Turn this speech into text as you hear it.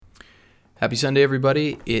Happy Sunday,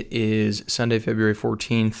 everybody. It is Sunday, February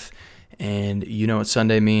 14th, and you know what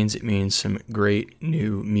Sunday means. It means some great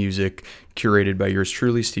new music curated by yours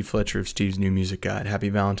truly, Steve Fletcher of Steve's New Music Guide. Happy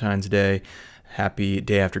Valentine's Day. Happy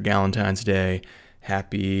day after Galentine's Day.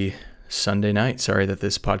 Happy Sunday night. Sorry that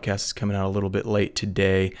this podcast is coming out a little bit late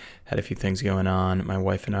today. Had a few things going on. My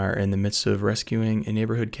wife and I are in the midst of rescuing a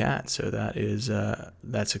neighborhood cat, so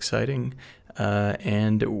that's exciting.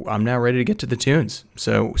 And I'm now ready to get to the tunes.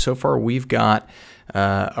 So far we've got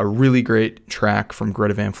a really great track from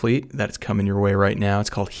Greta Van Fleet that's coming your way right now. It's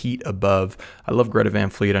called Heat Above. I love Greta Van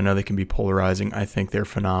Fleet. I know they can be polarizing. I think they're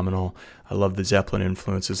phenomenal. I love the Zeppelin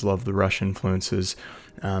influences, love the Rush influences.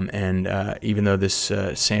 And even though this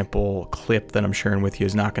sample clip that I'm sharing with you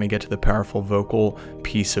is not going to get to the powerful vocal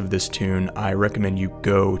piece of this tune, I recommend you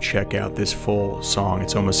go check out this full song.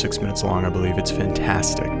 It's almost 6 minutes long, I believe. It's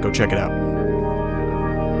fantastic. Go check it out.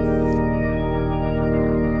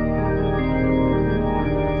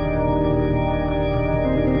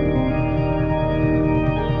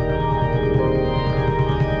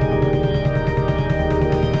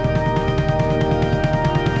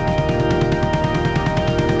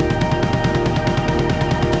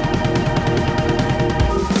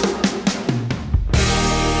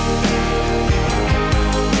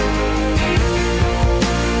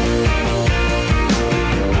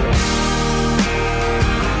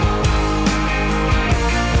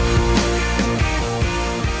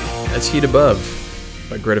 Heat Above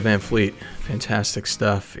by Greta Van Fleet. Fantastic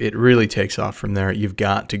stuff. It really takes off from there. You've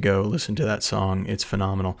got to go listen to that song. It's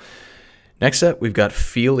phenomenal. Next up, we've got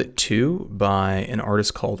Feel It Too by an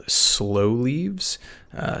artist called Slow Leaves.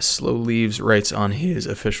 Slow Leaves writes on his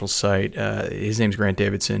official site. His name's Grant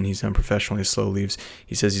Davidson. He's known professionally as Slow Leaves.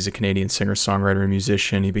 He says he's a Canadian singer, songwriter, and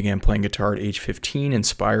musician. He began playing guitar at age 15,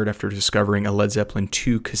 inspired after discovering a Led Zeppelin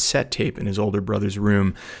 2 cassette tape in his older brother's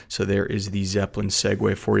room. So there is the Zeppelin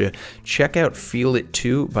segue for you. Check out Feel It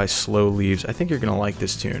Too by Slow Leaves. I think you're going to like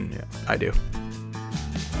this tune. Yeah, I do.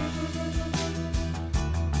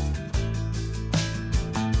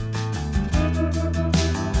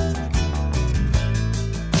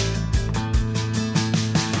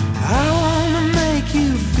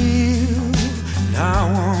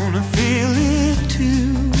 I wanna feel it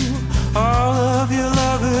too. All of your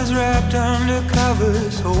lovers wrapped under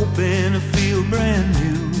covers, hoping to feel brand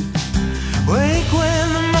new. Wake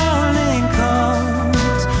when the morning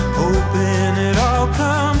comes, hoping it all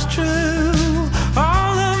comes true.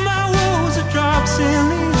 All of my woes are drops in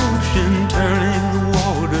the ocean, turning the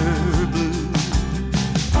water blue.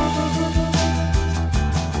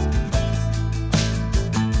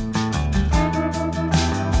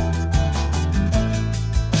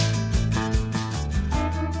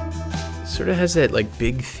 Sort of has that like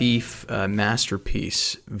Big Thief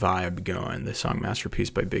Masterpiece vibe going, the song Masterpiece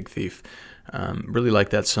by Big Thief. Really like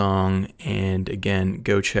that song, and again,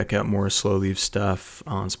 go check out more Slow Leaves stuff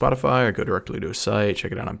on Spotify or go directly to a site,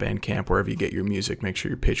 check it out on Bandcamp, wherever you get your music. Make sure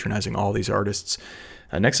you're patronizing all these artists.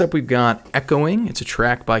 Next up, we've got Echoing. It's a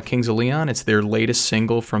track by Kings of Leon. It's their latest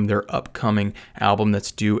single from their upcoming album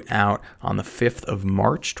that's due out on the 5th of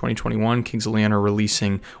March, 2021. Kings of Leon are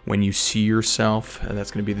releasing When You See Yourself.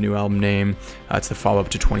 That's going to be the new album name. It's the follow-up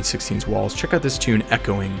to 2016's Walls. Check out this tune,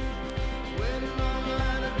 Echoing.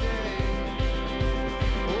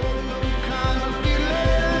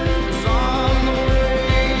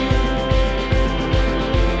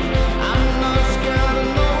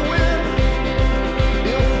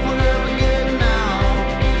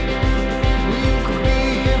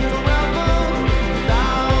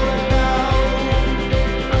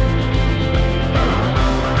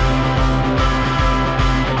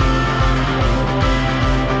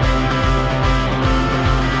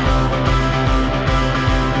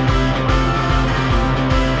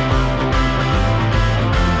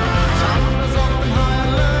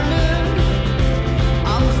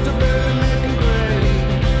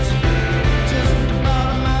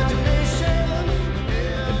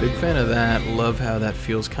 Fan of that. Love how that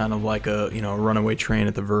feels kind of like a runaway train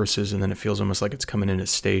at the verses, and then it feels almost like it's coming in a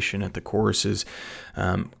station at the choruses.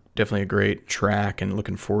 Definitely a great track, and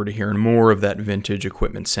looking forward to hearing more of that vintage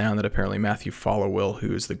equipment sound that apparently Matthew Followill,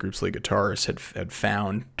 who is the group's lead guitarist, had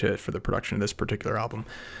found for the production of this particular album.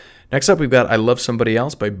 Next up, we've got I Love Somebody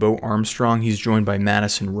Else by Bo Armstrong. He's joined by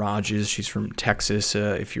Madison Rogers. She's from Texas.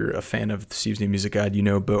 If you're a fan of Steve's New Music Guide, you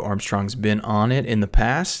know Bo Armstrong's been on it in the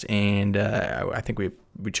past, and I think we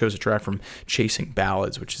chose a track from Chasing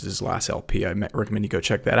Ballads, which is his last LP. I recommend you go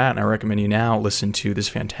check that out, and I recommend you now listen to this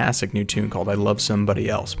fantastic new tune called I Love Somebody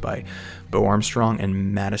Else by Bo Armstrong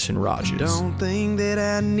and Madison Rogers. Don't think that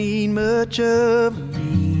I need much of a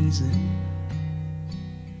reason.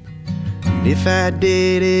 And if I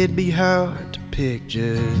did, it'd be hard to pick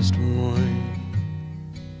just one.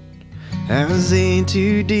 I was in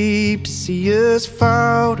too deep to see us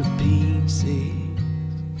fall to pieces,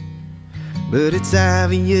 but it's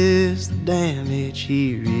obvious the damage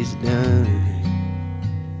here is done.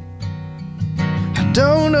 I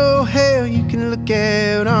don't know how you can look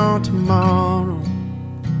out on tomorrow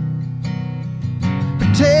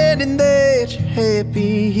pretending that you're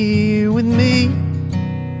happy here with me.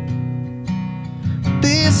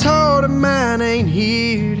 This heart of mine ain't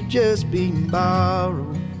here to just be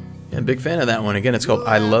borrowed. Yeah, big fan of that one. Again, it's called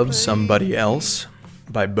I Love Somebody Else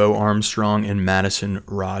by Bo Armstrong and Madison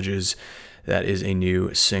Rogers. That is a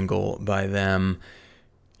new single by them.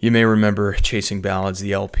 You may remember Chasing Ballads,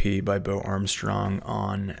 the LP by Bo Armstrong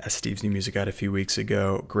on Steve's New Music Guide a few weeks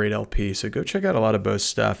ago. Great LP, so go check out a lot of Bo's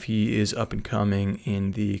stuff. He is up and coming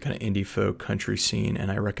in the kind of indie folk country scene,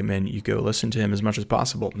 and I recommend you go listen to him as much as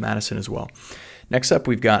possible. Madison as well. Next up,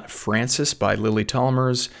 we've got Francis by Lily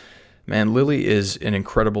Tolmers. Man, Lily is an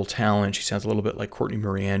incredible talent. She sounds a little bit like Courtney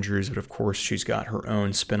Marie Andrews, but of course she's got her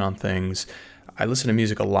own spin on things. I listen to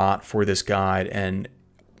music a lot for this guide, and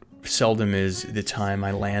seldom is the time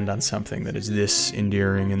I land on something that is this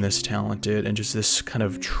endearing and this talented and just this kind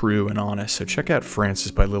of true and honest. So check out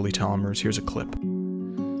Francis by Lily Tolmers. Here's a clip.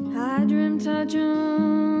 I dreamt I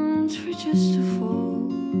jumped for just a fall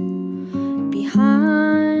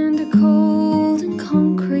behind a cold and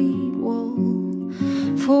concrete wall,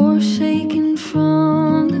 forsaken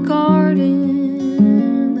from the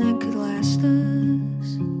garden that could last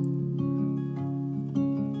us.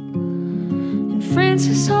 And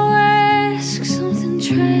Francis, I'll ask something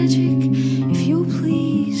tragic, if you'll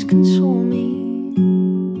please console me.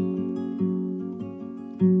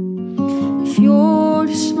 If you're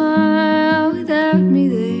to smile without me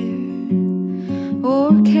there,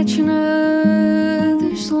 or catch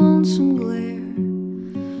another's lonesome glare,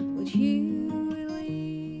 would you at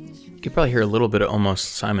least... You could probably hear a little bit of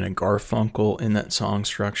almost Simon and Garfunkel in that song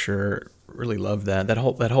structure. Really love that. That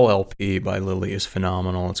whole LP by Lily is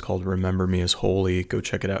phenomenal. It's called Remember Me As Holy. Go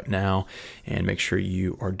check it out now and make sure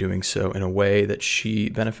you are doing so in a way that she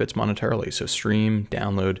benefits monetarily. So stream,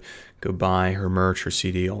 download, go buy her merch, her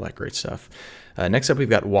CD, all that great stuff. Next up, we've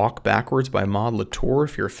got Walk Backwards by Maud Latour.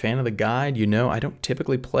 If you're a fan of the guide, you know I don't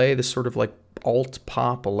typically play this sort of like alt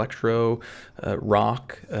pop, electro,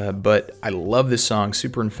 rock, but I love this song.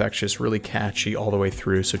 Super infectious, really catchy all the way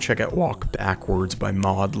through. So check out Walk Backwards by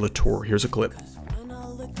Maud Latour. Here's a clip. When I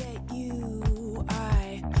look at you,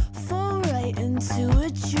 I fall right into a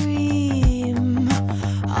dream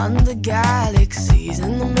on the galaxies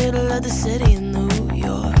in the middle of the city in New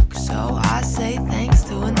York. So I say thanks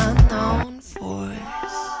to an unknown force.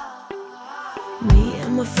 Me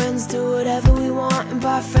and my friends do whatever we want, and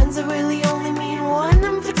by friends I really only mean one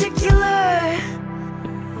in particular,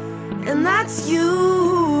 and that's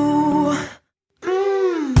you.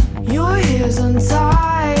 Your hair's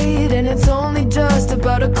untied, and it's only just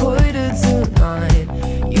about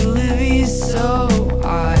 8:45. You live east, so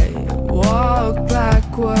I walk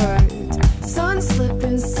backwards. Sun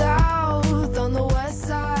slipping south on the west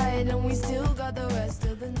side, and we still got the rest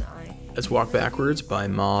of the night. Let's Walk Backwards by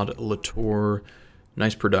Maud Latour.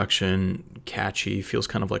 Nice production, catchy, feels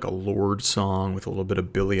kind of like a Lorde song with a little bit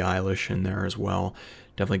of Billie Eilish in there as well.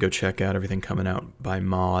 Definitely go check out everything coming out by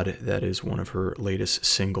Maud. That is one of her latest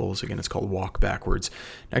singles. Again, it's called Walk Backwards.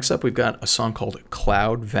 Next up, we've got a song called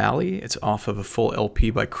Cloud Valley. It's off of a full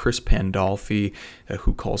LP by Chris Pandolfi,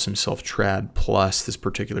 who calls himself Trad Plus. This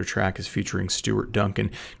particular track is featuring Stuart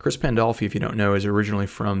Duncan. Chris Pandolfi, if you don't know, is originally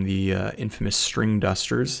from the infamous String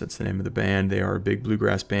Dusters. That's the name of the band. They are a big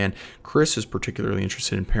bluegrass band. Chris is particularly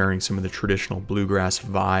interested in pairing some of the traditional bluegrass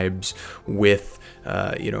vibes with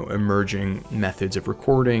emerging methods of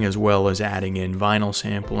recording, as well as adding in vinyl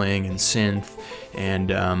sampling and synth.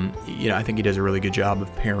 And I think he does a really good job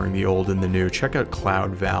of pairing the old and the new. Check out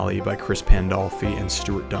Cloud Valley by Chris Pandolfi and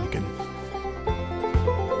Stuart Duncan.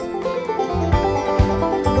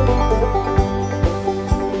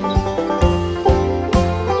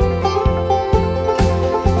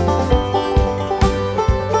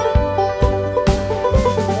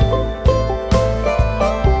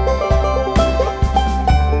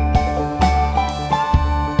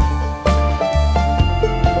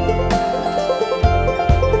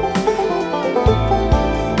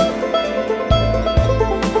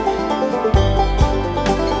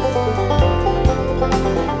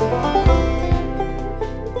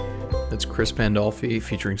 Chris Pandolfi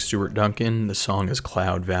featuring Stuart Duncan. The song is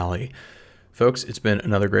Cloud Valley. Folks, it's been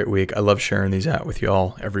another great week. I love sharing these out with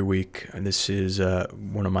y'all every week. And this is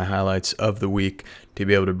one of my highlights of the week, to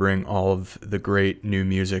be able to bring all of the great new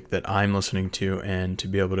music that I'm listening to and to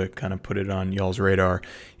be able to kind of put it on y'all's radar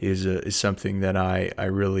is something that I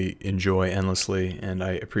really enjoy endlessly. And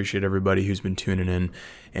I appreciate everybody who's been tuning in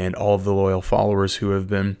and all of the loyal followers who have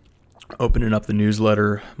been opening up the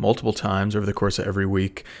newsletter multiple times over the course of every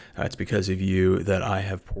week. It's because of you that I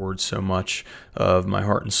have poured so much of my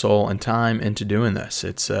heart and soul and time into doing this.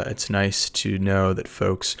 It's nice to know that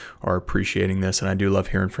folks are appreciating this, and I do love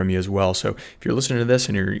hearing from you as well. So if you're listening to this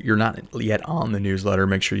and you're not yet on the newsletter,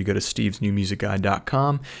 make sure you go to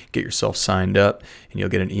stevesnewmusicguide.com, get yourself signed up, and you'll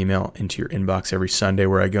get an email into your inbox every Sunday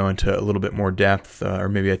where I go into a little bit more depth, or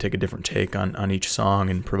maybe I take a different take on each song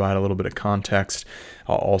and provide a little bit of context.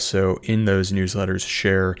 I'll also, in those newsletters,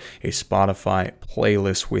 share a Spotify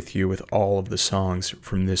playlist with you with all of the songs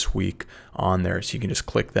from this week on there. So you can just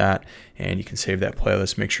click that and you can save that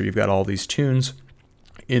playlist. Make sure you've got all these tunes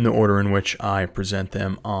in the order in which I present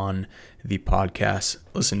them on the podcast.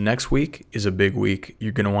 Listen, next week is a big week.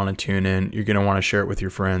 You're going to want to tune in. You're going to want to share it with your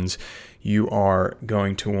friends. You are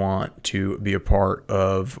going to want to be a part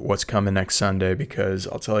of what's coming next Sunday, because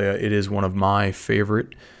I'll tell you, it is one of my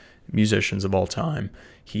favorite musicians of all time.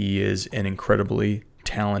 He is an incredibly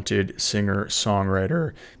talented singer,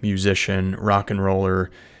 songwriter, musician, rock and roller.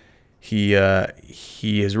 He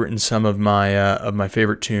has written some of my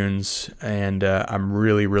favorite tunes, and I'm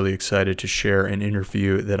really excited to share an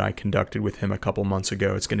interview that I conducted with him a couple months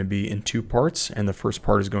ago. It's going to be in 2 parts, and the first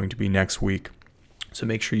part is going to be next week. So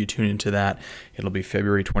make sure you tune into that. It'll be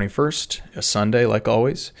February 21st, a Sunday like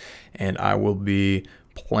always, and I will be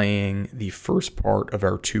playing the first part of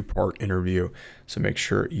our 2-part interview. So make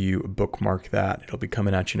sure you bookmark that. It'll be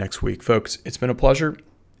coming at you next week. Folks, it's been a pleasure.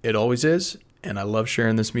 It always is. And I love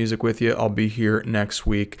sharing this music with you. I'll be here next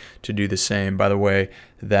week to do the same. By the way,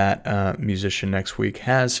 that musician next week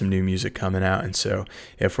has some new music coming out. And so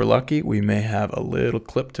if we're lucky, we may have a little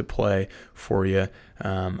clip to play for you.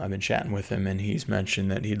 I've been chatting with him, and he's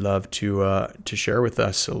mentioned that he'd love to share with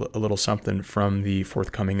us a little something from the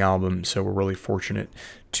forthcoming album. So we're really fortunate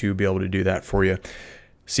to be able to do that for you.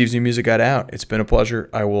 Steve's New Music Guide out. It's been a pleasure.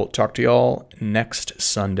 I will talk to y'all next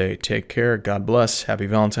Sunday. Take care. God bless. Happy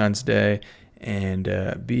Valentine's Day. And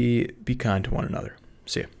be kind to one another.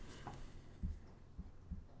 See ya.